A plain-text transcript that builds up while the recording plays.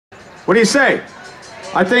What do you say?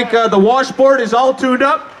 I think the washboard is all tuned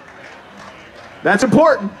up. That's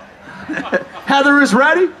important. Heather is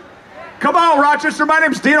ready. Come on, Rochester. My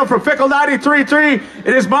name's Dino from Fickle 93.3.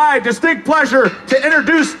 It is my distinct pleasure to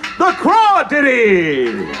introduce the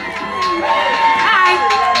Crawdiddies. Hi.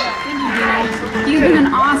 You've been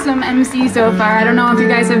an awesome MC so far. I don't know if you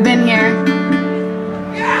guys have been here,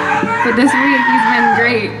 but this week he's been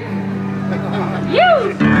great.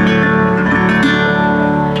 You.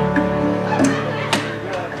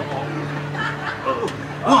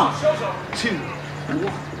 1, 2,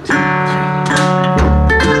 1,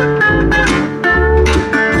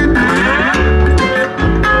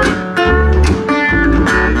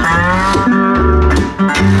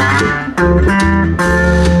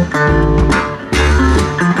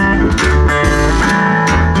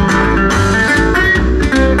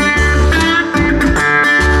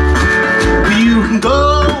 You can go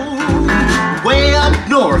way up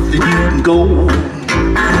north and you can go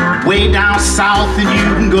way down south, and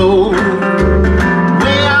you can go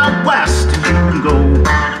way out west, and you can go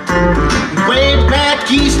way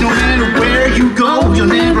back east. No matter where you go, you'll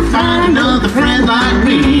never find another friend like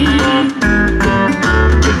me. You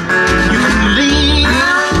can leave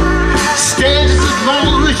stages as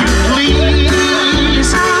long as you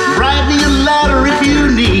please. Write me a letter if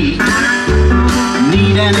you need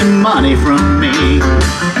any money from me.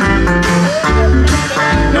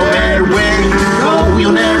 No matter where you go,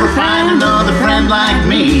 you'll never find another friend like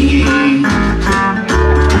me.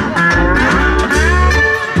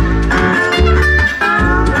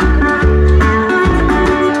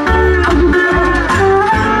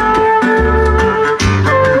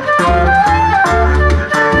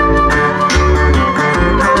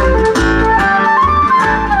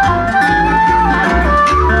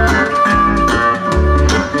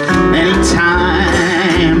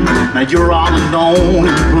 Anytime that you're all alone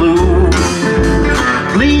and blue,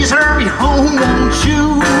 please hurry home, won't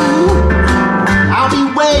you? I'll be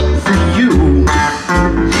waiting for you.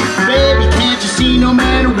 Baby, can't you see, no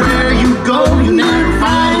matter where you go, you'll never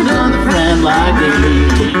find another friend like me.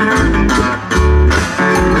 You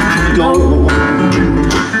can go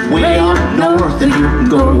way up north and you can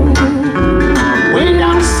go way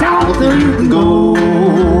down south, and you can go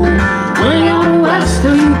way out west,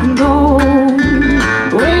 and you can go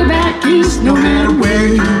way back east. No matter where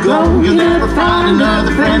you go, you'll never find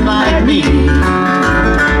another friend like me. A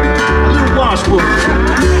little washboard.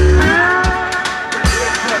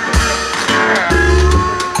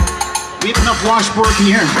 We have enough washboard in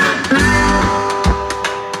here.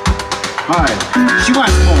 Alright, she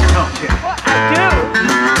wants more. Oh, yeah.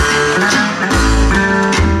 I do.